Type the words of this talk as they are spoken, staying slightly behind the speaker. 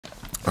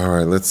All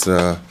right, let's.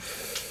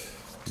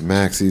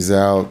 Max, he's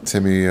out.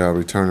 Timmy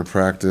returned to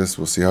practice.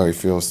 We'll see how he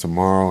feels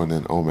tomorrow, and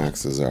then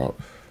Omax is out.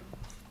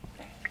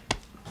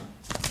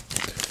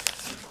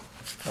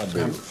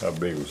 How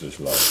big was this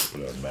loss for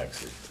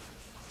Maxie?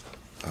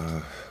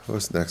 Well,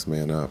 it's next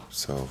man up.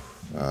 So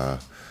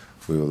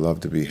we would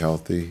love to be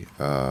healthy,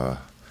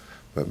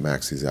 but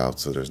Maxie's out,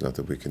 so there's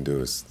nothing we can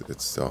do.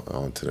 It's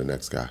on to the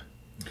next guy.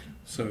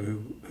 So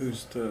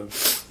who's the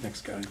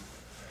next guy?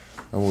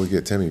 And when we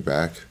get Timmy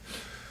back,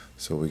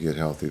 so we get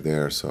healthy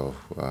there. So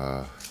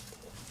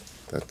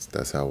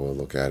that's how we'll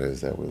look at it,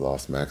 is that we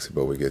lost Maxie,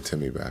 but we get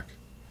Timmy back.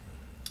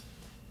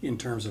 In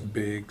terms of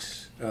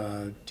bigs,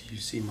 do you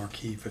see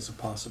Markieff as a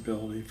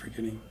possibility for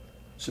getting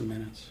some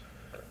minutes?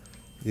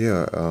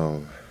 Yeah,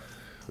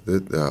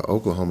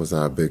 Oklahoma's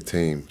not a big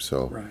team,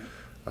 so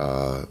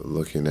right.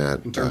 Looking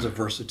at in terms of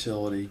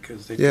versatility,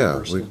 because they play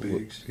versatile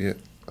bigs. Yeah,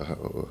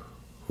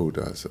 who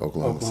does?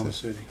 Oklahoma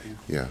City.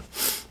 Yeah.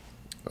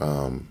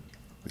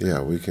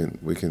 Yeah, we can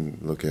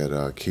look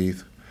at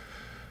Keith,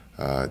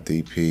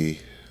 DP,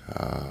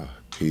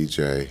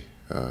 PJ.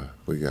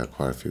 We got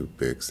quite a few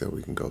bigs that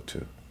we can go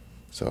to,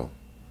 so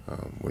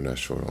we're not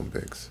short on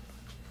bigs.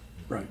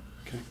 Right.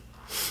 Okay.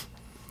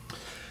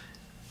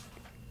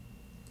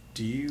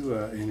 Do you,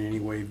 in any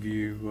way,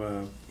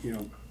 view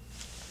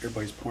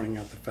everybody's pointing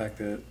out the fact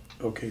that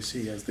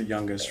OKC has the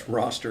youngest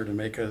roster to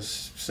make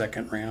us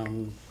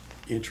second-round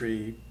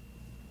entry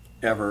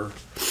ever?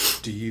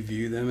 Do you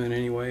view them in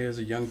any way as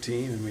a young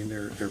team? I mean,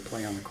 their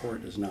play on the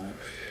court does not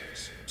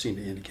seem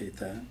to indicate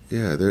that.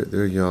 Yeah,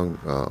 they're young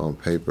on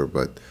paper,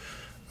 but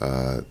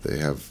they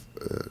have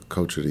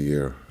Coach of the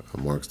Year.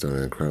 Mark's done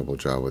an incredible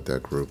job with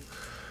that group.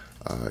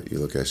 You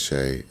look at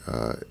Shea,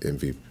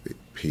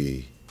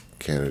 MVP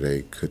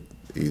candidate, could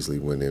easily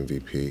win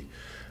MVP.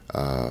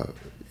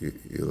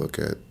 You look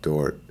at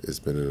Dort, has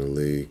been in the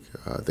league.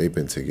 They've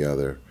been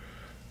together,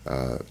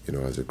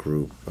 as a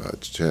group.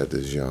 Chet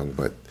is young,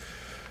 but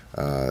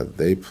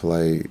they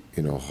play,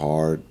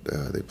 hard.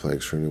 They play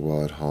extremely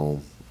well at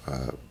home.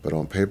 But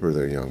on paper,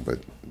 they're young, but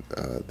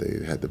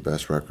they had the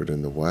best record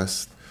in the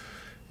West.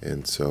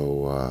 And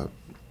so,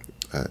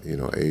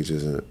 age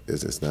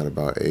it's not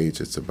about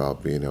age, it's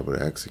about being able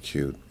to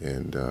execute.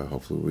 And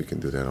hopefully we can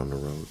do that on the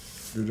road.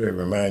 Do they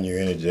remind you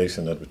any,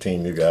 Jason, of the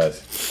team you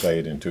guys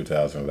played in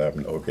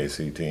 2011, the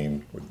OKC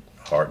team with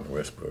Hart and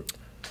Westbrook?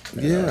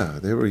 Yeah,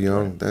 they were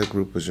young. That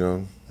group was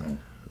young.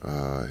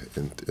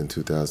 Mm-hmm. In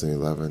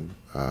 2011,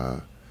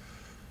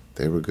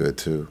 they were good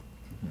too,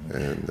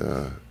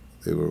 and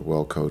they were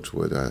well coached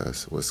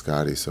with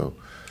Scotty. So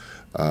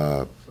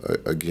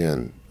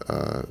again,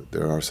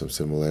 there are some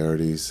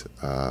similarities.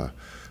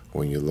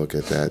 When you look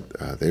at that,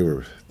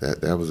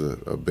 that was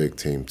a big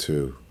team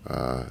too.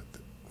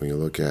 When you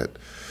look at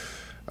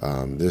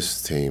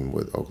this team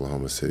with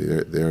Oklahoma City,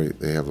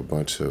 they have a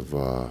bunch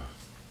of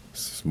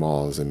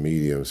smalls and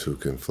mediums who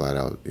can flat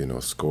out,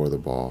 score the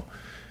ball.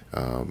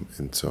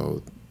 And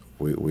so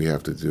we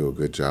have to do a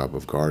good job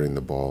of guarding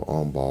the ball,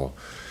 on ball.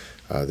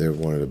 They're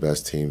one of the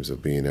best teams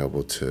of being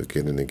able to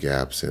get in the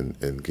gaps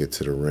and get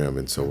to the rim.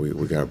 And so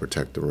we got to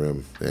protect the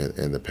rim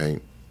and the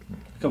paint.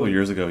 A couple of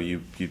years ago,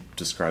 you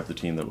described the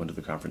team that went to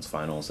the conference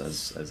finals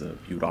as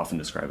you would often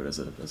describe it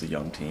as a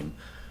young team.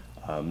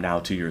 Now,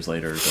 2 years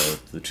later,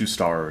 the two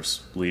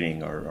stars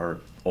leading are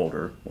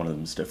older. One of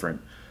them is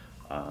different.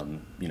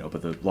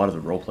 But a lot of the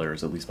role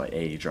players, at least by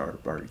age,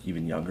 are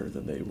even younger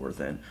than they were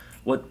then.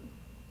 What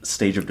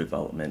stage of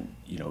development,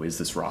 is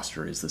this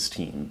roster, is this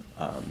team,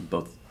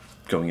 both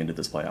going into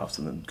this playoffs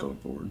and then going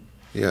forward?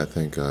 Yeah, I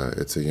think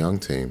it's a young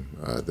team.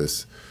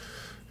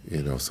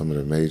 Some of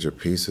the major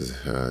pieces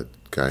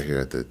got here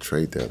at the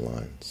trade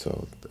deadline.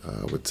 So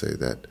I would say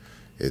that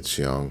it's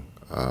young.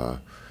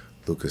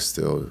 Luka's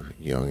still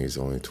young. He's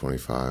only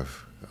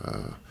 25.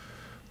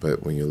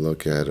 But when you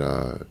look at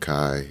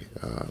Kai,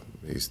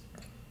 he's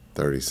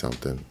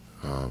 30-something.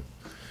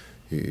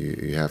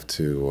 You have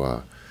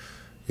to,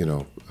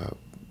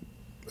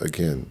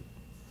 again,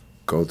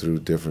 go through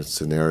different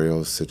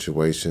scenarios,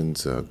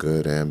 situations,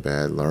 good and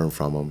bad, learn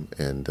from them,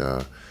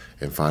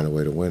 and find a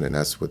way to win. And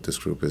that's what this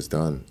group has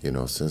done,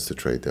 since the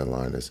trade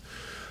deadline. Is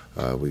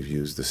we've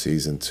used the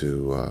season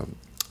to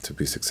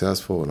be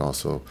successful, and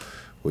also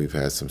we've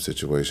had some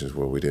situations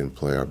where we didn't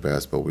play our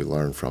best, but we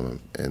learned from them,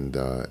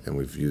 and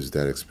we've used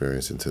that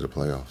experience into the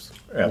playoffs.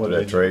 After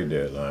that trade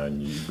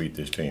deadline, you beat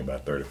this team by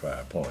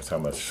 35 points. How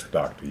much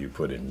stock do you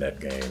put in that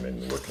game,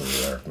 and what can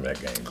you learn from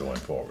that game going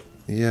forward?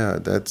 Yeah,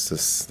 that's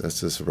just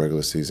a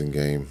regular season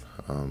game.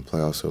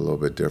 Playoffs are a little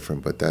bit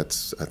different, but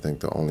that's, I think,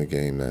 the only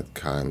game that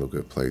Kai and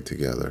Luka played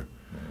together.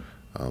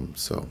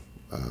 So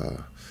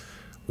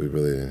we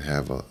really didn't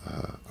have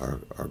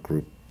our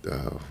group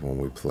when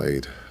we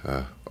played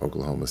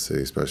Oklahoma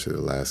City, especially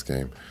the last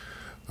game.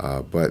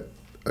 But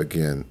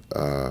again,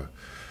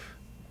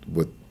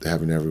 with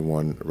having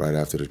everyone right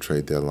after the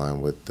trade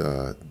deadline, with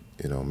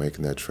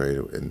making that trade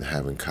and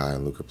having Kai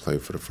and Luka play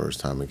for the first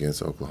time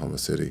against Oklahoma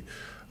City,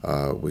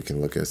 we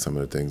can look at some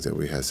of the things that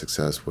we had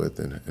success with,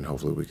 and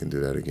hopefully we can do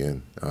that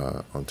again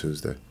on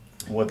Tuesday.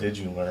 What did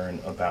you learn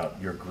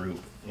about your group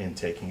in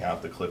taking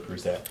out the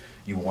Clippers that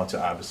you want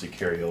to obviously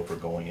carry over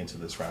going into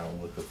this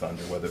round with the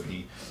Thunder, whether it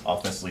be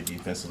offensively,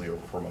 defensively, or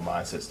from a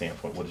mindset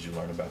standpoint? What did you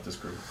learn about this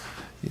group?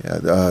 Yeah,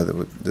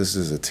 this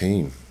is a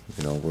team.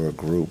 You know, we're a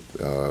group.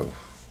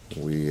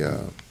 We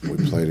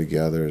play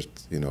together.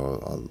 You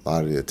know, a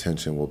lot of the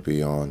attention will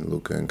be on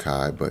Luka and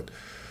Kai, but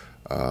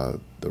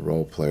the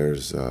role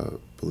players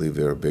believe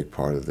they're a big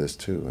part of this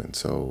too. And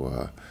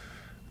so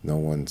no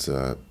one's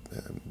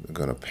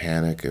going to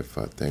panic if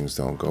things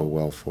don't go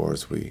well for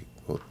us.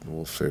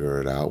 We'll figure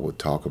it out. We'll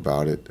talk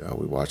about it.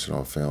 We watch it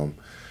on film.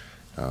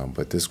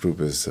 But this group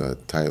is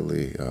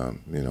tightly,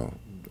 you know,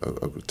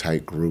 a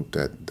tight group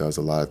that does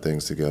a lot of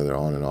things together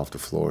on and off the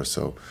floor.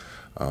 So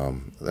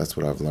that's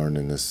what I've learned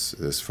in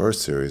this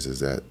first series, is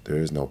that there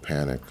is no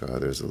panic.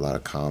 There's a lot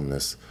of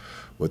calmness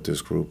with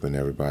this group, and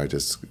everybody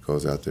just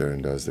goes out there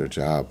and does their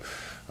job.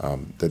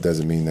 That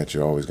doesn't mean that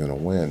you're always going to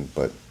win,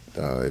 but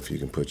if you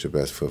can put your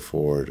best foot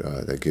forward,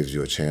 that gives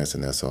you a chance,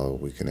 and that's all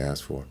we can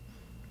ask for.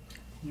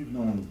 You've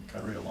known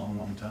Kyrie a long,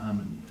 long time,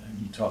 and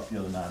you talked the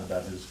other night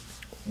about his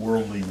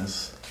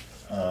worldliness.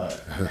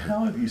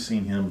 How have you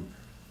seen him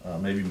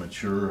maybe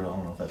mature? I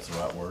don't know if that's the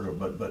right word,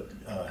 but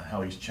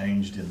how he's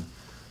changed in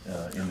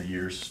the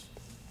years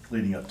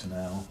leading up to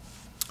now?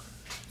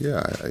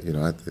 Yeah, you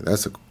know, I think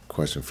that's a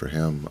question for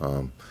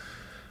him.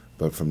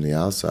 But from the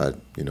outside,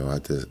 you know,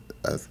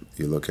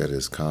 you look at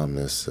his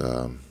calmness.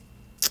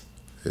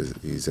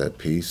 He's at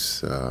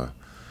peace.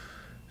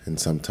 And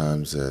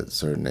sometimes at a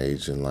certain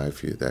age in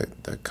life,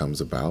 that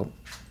comes about.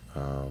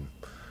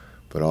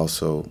 But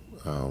also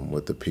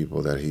with the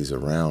people that he's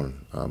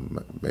around,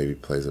 maybe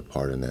plays a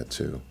part in that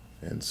too.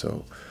 And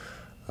so,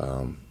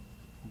 and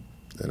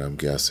I'm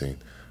guessing,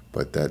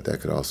 but that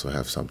could also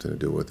have something to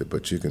do with it.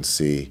 But you can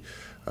see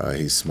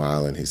he's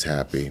smiling, he's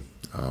happy,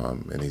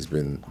 and he's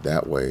been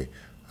that way,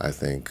 I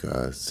think,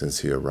 since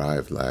he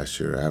arrived last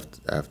year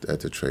at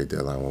the trade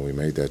deadline. When we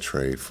made that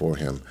trade for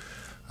him,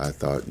 I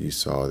thought you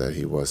saw that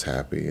he was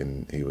happy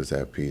and he was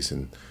at peace,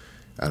 and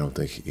I don't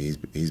think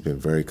he's been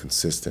very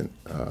consistent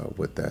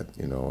with that,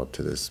 you know, up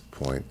to this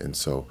point. And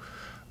so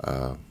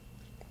I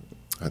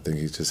think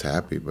he's just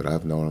happy. But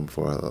I've known him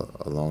for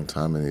a long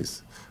time, and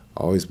he's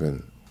always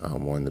been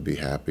wanting to be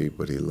happy.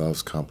 But he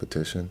loves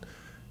competition,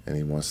 and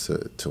he wants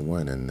to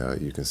win, and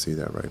you can see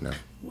that right now.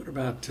 What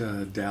about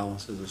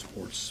Dallas as a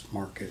sports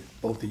market?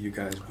 Both of you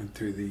guys went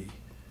through the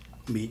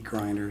meat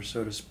grinder,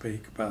 so to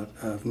speak,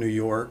 of New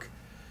York.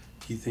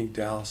 Do you think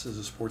Dallas as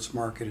a sports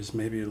market is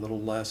maybe a little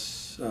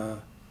less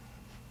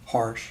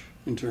harsh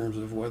in terms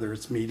of whether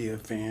it's media,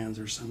 fans,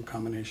 or some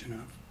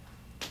combination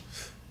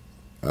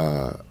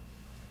of?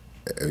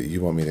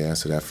 You want me to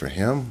answer that for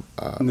him?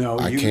 No,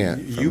 I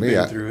can't. You've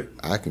been through it.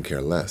 I can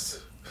care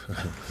less.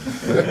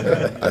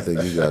 I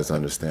think you guys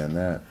understand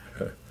that.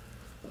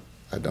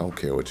 I don't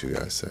care what you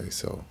guys say,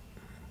 so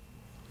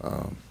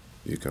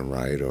you can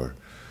write or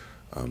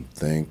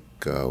think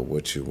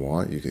what you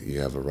want. You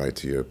have a right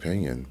to your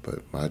opinion,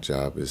 but my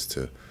job is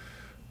to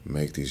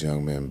make these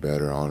young men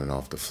better on and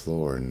off the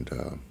floor, and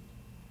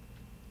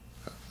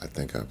I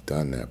think I've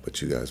done that,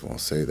 but you guys won't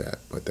say that,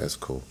 but that's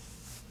cool.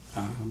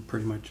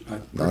 Pretty much.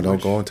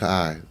 Don't go into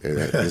I.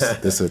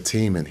 There's a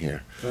team in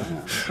here.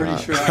 I'm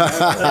pretty sure I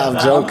have. I'm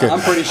joking.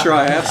 I'm pretty sure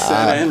I have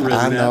said and written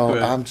I know.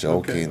 that. I'm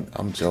joking. Okay.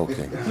 I'm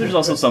joking. There's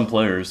also some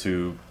players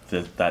who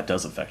that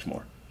does affect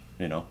more,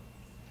 you know?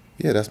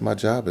 Yeah, that's my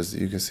job. Is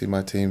you can see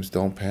my teams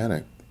don't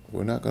panic.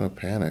 We're not going to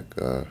panic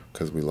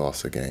because we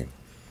lost a game.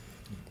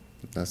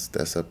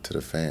 That's up to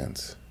the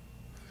fans.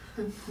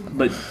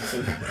 But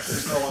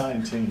there's no I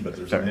in team, but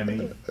there's an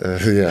ME.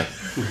 Yeah.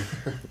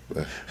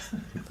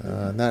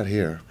 Not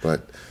here,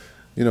 but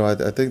you know, I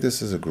think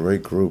this is a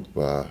great group.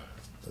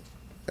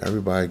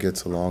 Everybody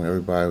gets along.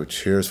 Everybody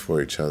cheers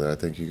for each other. I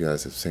think you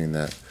guys have seen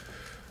that.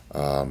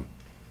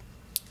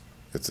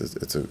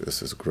 It's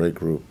a great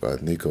group.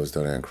 Nico's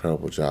done an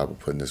incredible job of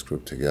putting this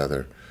group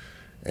together,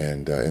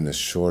 and in a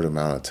short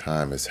amount of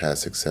time, it's had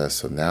success.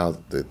 So now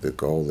the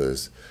goal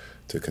is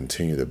to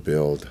continue to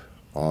build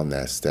on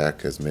that.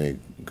 Stack as many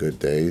good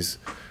days.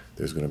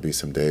 There's going to be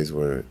some days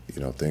where,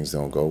 you know, things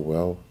don't go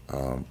well,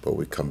 but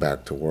we come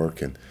back to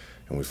work and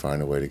we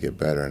find a way to get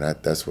better. And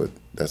that's what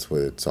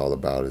it's all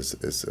about.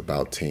 It's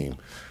about team.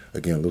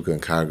 Again, Luka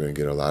and Kai are going to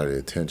get a lot of the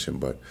attention,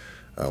 but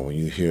when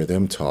you hear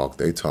them talk,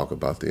 they talk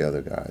about the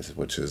other guys,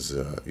 which is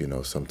you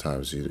know,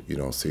 sometimes you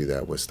don't see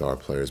that with star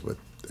players, but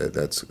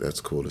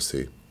that's cool to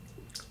see.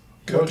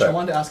 Coach, I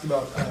wanted to ask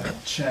about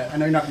Chet. I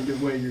know you're not going to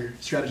give away your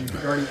strategy for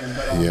guarding him,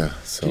 but yeah,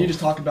 can you just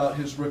talk about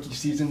his rookie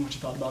season, what you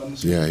thought about him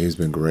this year? Yeah, he's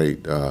been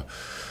great.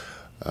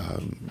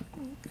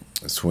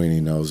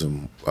 Sweeney knows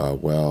him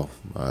well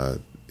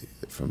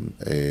from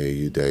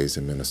AAU days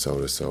in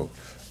Minnesota. So,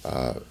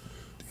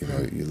 you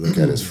know, you look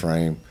at his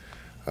frame.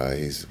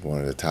 He's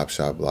one of the top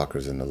shot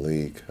blockers in the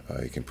league.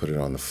 He can put it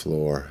on the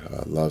floor.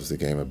 Loves the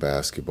game of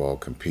basketball.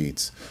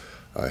 Competes.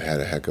 Had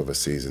a heck of a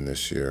season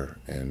this year,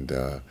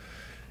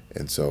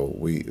 and so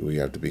we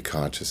have to be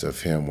conscious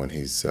of him when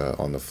he's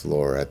on the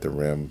floor at the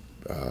rim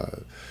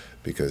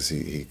because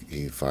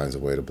he finds a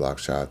way to block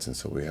shots, and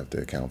so we have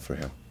to account for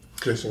him.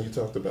 Jason, you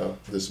talked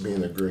about this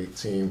being a great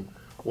team.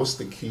 What's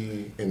the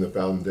key in the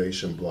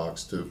foundation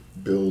blocks to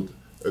build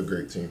a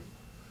great team?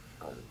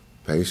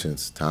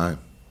 Patience, time.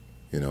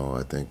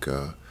 I think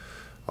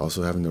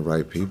also having the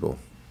right people.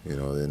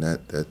 And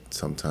that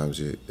sometimes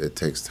it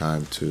takes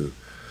time to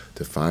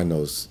find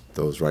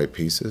those right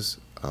pieces.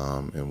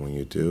 And when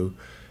you do,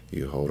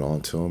 you hold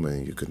on to them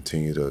and you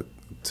continue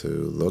to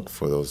look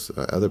for those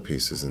other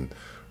pieces. And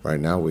right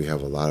now we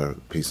have a lot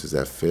of pieces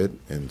that fit,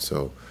 and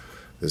so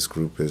this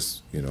group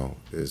is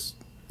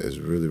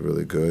really,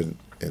 really good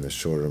in a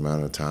shorter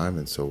amount of time,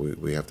 and so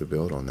we have to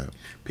build on that.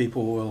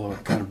 People will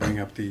kind of bring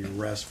up the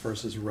rest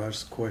versus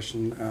rush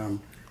question.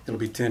 It'll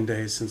be 10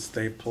 days since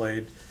they've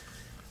played.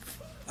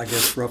 I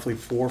guess roughly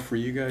 4 for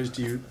you guys.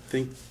 Do you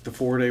think the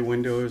 4-day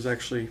window is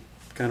actually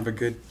kind of a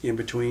good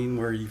in-between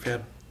where you'll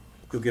get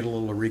a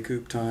little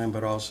recoup time,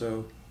 but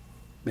also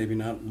maybe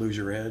not lose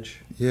your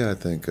edge? Yeah, I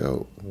think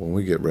when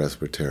we get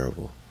rest, we're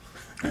terrible.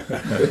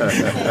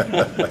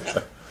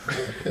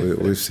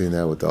 We've seen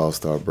that with the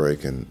All-Star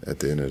break and at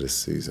the end of the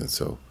season.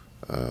 So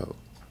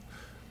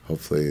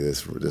hopefully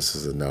this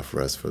is enough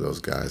rest for those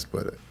guys.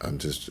 But I'm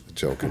just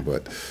joking.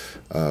 But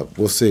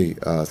we'll see.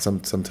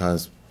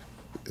 Sometimes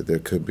there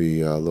could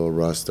be a little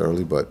rust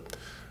early, but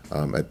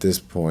at this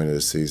point of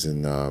the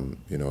season,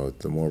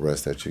 the more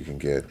rest that you can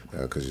get,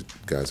 because you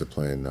guys are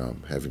playing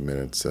heavy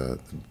minutes,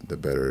 the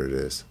better it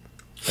is.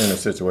 In a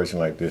situation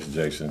like this,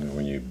 Jason,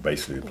 when you're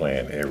basically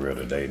playing every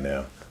other day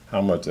now,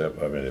 how much of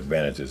an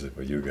advantage is it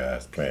for you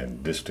guys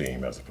playing this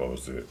team as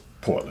opposed to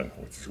Portland,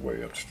 which is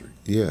way up the street?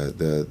 Yeah,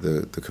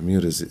 the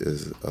commute is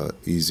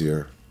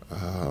easier.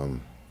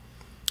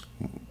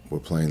 We're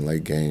playing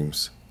late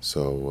games,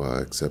 so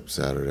except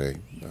Saturday.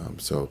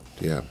 So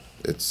yeah,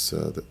 it's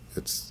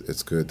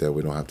good that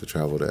we don't have to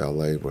travel to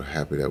LA. We're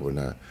happy that we're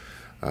not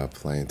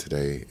playing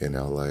today in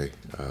LA,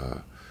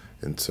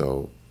 and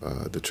so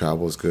the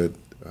travel is good.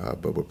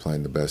 But we're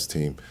playing the best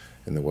team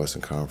in the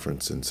Western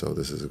Conference, and so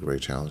this is a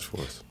great challenge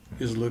for us.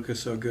 Is Lucas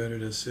so good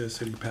at assists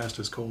that he passed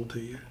his cold to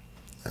you?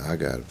 I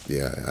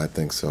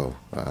think so.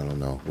 I don't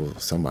know. Well,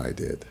 somebody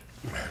did.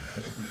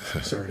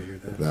 Sorry to hear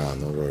that.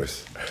 No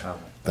worries.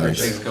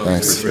 Thanks.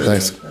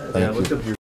 Thanks. Yeah, look up your